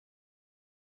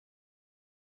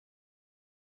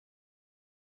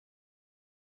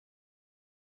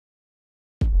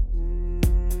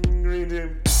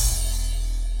him.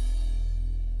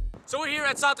 So we're here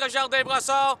at Centre Jardin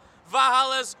Brassard,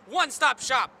 Valhalla's one-stop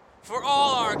shop for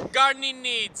all our gardening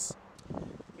needs.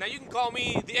 Now you can call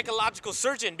me the ecological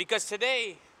surgeon because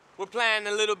today we're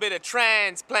planning a little bit of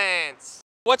transplants.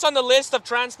 What's on the list of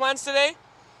transplants today?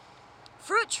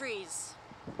 Fruit trees.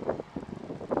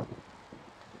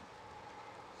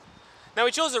 Now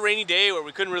we chose a rainy day where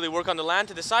we couldn't really work on the land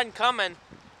to decide and come and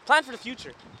plan for the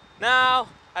future. Now,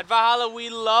 at Valhalla we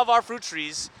love our fruit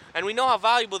trees and we know how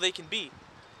valuable they can be.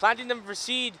 Planting them for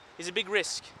seed is a big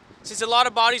risk. Since a lot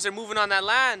of bodies are moving on that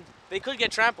land, they could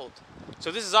get trampled.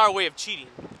 So this is our way of cheating.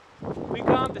 We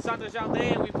come to Centre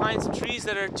Jardin and we find some trees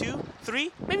that are 2,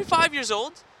 3, maybe 5 years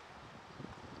old.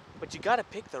 But you gotta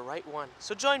pick the right one.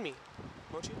 So join me,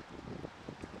 won't you?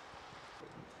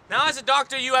 Now as a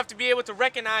doctor, you have to be able to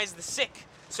recognize the sick.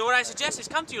 So what I suggest is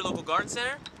come to your local garden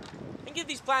center and give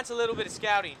these plants a little bit of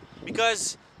scouting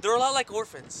because they're a lot like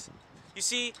orphans. You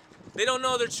see, they don't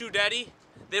know their true daddy.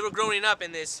 They were growing up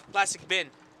in this plastic bin.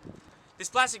 This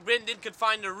plastic bin didn't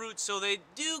confine their roots, so they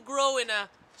do grow in a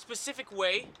specific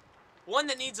way, one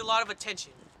that needs a lot of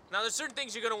attention. Now there's certain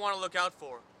things you're gonna wanna look out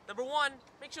for. Number one,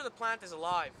 make sure the plant is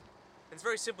alive. And it's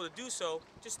very simple to do so.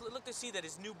 Just look to see that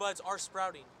his new buds are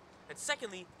sprouting. And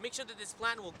secondly, make sure that this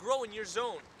plant will grow in your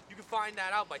zone. You can find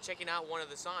that out by checking out one of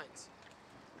the signs.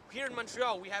 Here in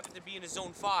Montreal, we happen to be in a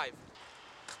zone 5.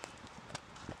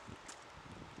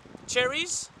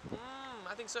 Cherries?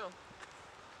 I think so.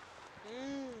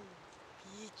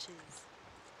 Peaches.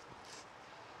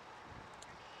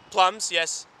 Plums,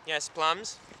 yes,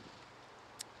 plums.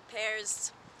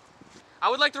 Pears. I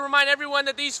would like to remind everyone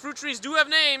that these fruit trees do have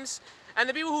names, and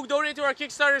the people who donate to our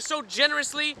Kickstarter so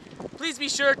generously, please be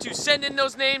sure to send in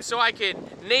those names so I can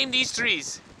name these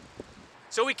trees.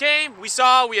 So we came, we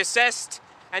saw, we assessed,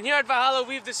 and here at Valhalla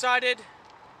we've decided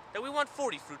that we want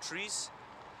 40 fruit trees.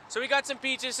 So we got some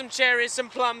peaches, some cherries, some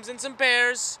plums, and some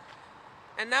pears.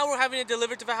 And now we're having it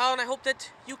delivered to Valhalla, and I hope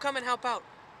that you come and help out.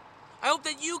 I hope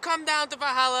that you come down to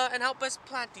Valhalla and help us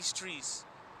plant these trees.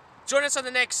 Join us on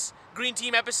the next Green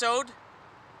Team episode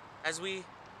as we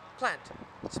plant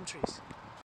some trees.